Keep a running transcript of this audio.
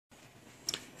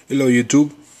Hello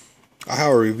YouTube, I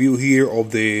have a review here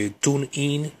of the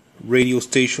TuneIn radio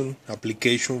station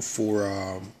application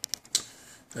for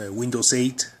Windows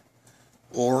 8,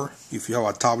 or if you have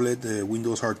a tablet,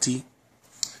 Windows RT.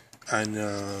 And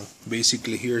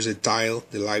basically here's a tile,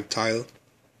 the live tile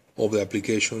of the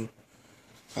application.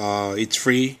 It's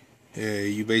free.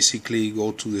 You basically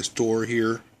go to the store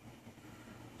here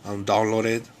and download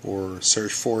it or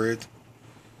search for it.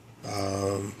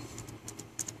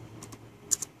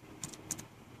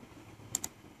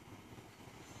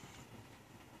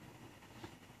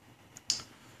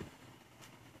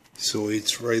 So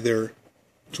it's right there,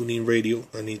 TuneIn Radio,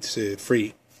 and it's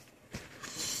free.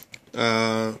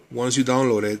 Once you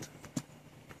download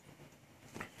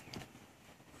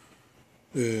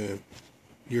it,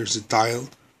 here's the tile.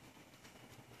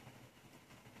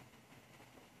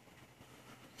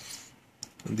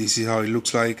 And this is how it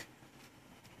looks like.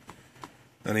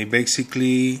 And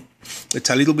it's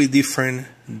a little bit different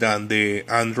than the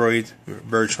Android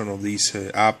version of this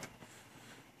app.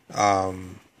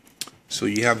 So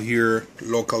you have here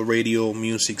local radio,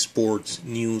 music, sports,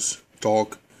 news,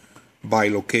 talk, by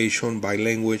location, by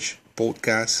language,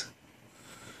 podcast.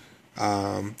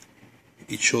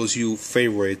 It shows you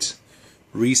favorites,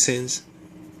 recents,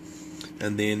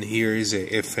 and then here is a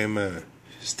FM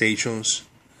stations,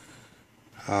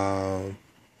 AM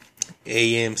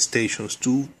stations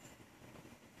too,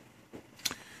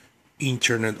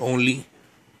 internet only.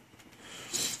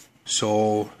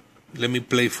 So let me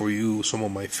play for you some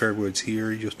of my favorites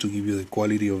here, just to give you the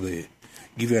quality of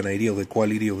give you an idea of the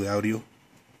quality of the audio.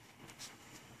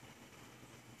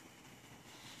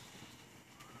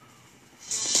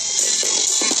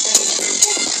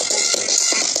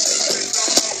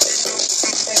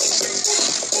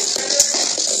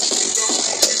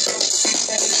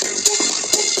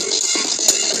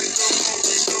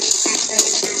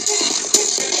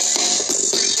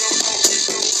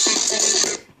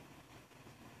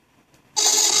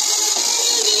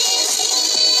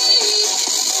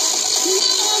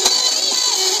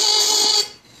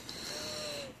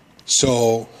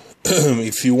 So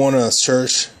if you want to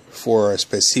search for a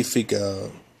specific,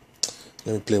 let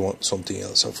me play something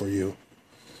else for you.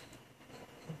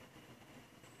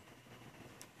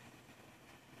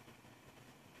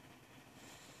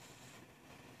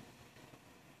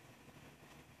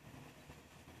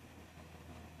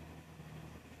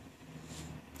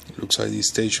 Looks like this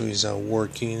station is not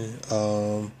working.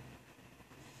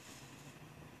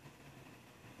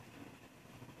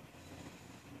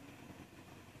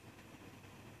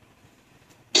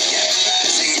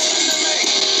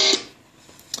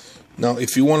 Now,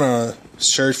 if you want to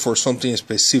search for something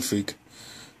specific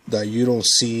that you don't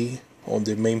see on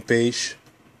the main page,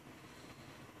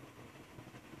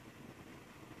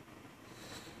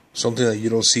 something that you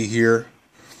don't see here,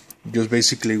 just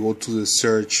basically go to the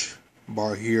search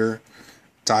bar here,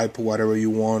 type whatever you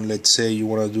want. Let's say you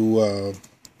want to do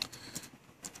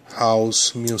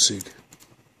house music.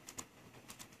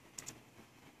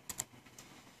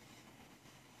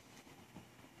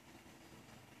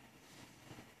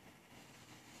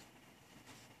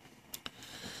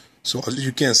 So as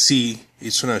you can see,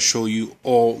 it's gonna show you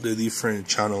all the different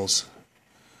channels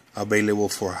available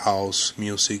for house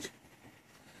music.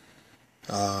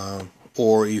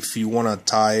 Or if you wanna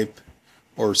type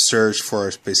or search for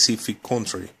a specific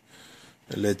country,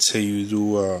 let's say you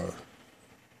do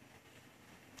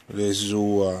let's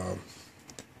do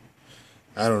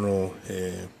I don't know,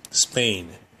 Spain.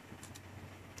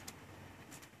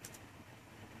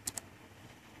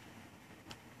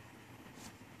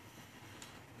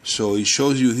 So it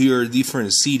shows you here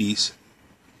different cities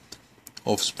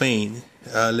of Spain.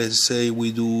 Let's say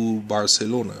we do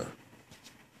Barcelona.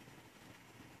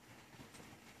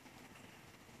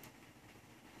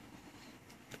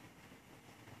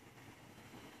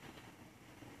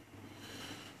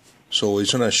 So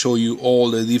it's gonna show you all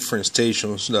the different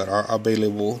stations that are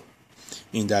available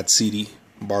in that city,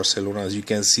 Barcelona. As you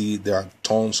can see, there are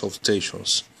tons of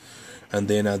stations. And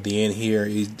then at the end here,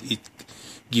 it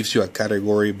gives you a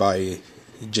category by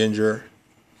gender.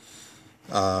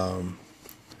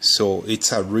 So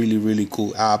it's a really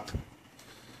cool app.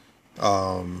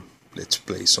 Let's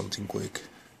play something quick.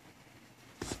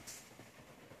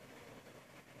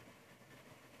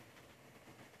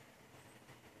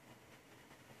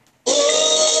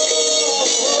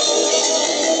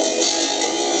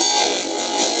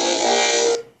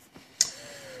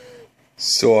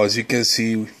 So as you can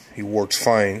see, it works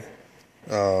fine.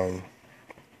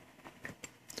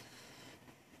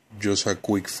 Just a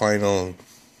quick final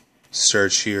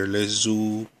search here. Let's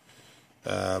do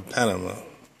Panama.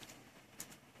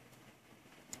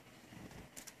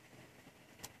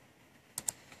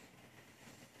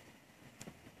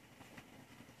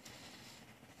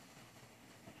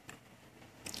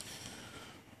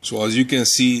 So as you can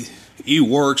see, it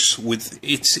works with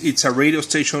it's a radio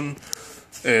station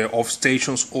of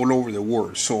stations all over the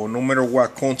world. So no matter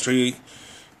what country,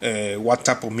 what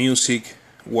type of music,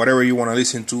 whatever you want to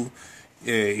listen to,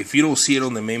 if you don't see it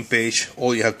on the main page,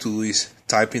 all you have to do is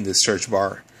type in the search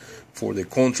bar for the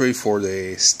country, for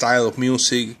the style of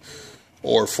music,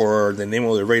 or for the name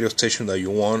of the radio station that you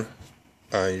want,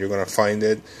 and you're gonna find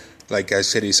it. Like I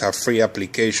said, it's a free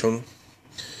application.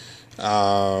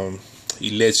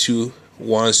 It lets you,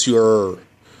 once you're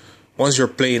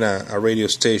playing a radio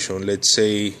station, let's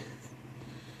say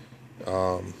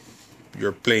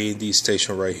you're playing this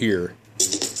station right here.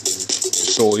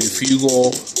 So if you go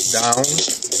down,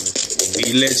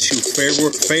 it lets you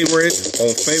favorite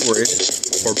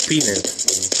or pin it.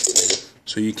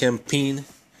 So you can pin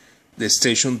the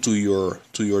station to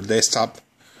your desktop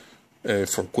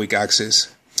for quick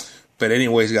access. But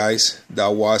anyways, guys, that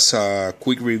was a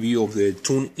quick review of the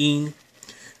TuneIn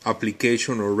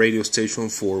application or radio station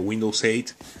for Windows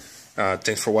 8.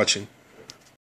 Thanks for watching.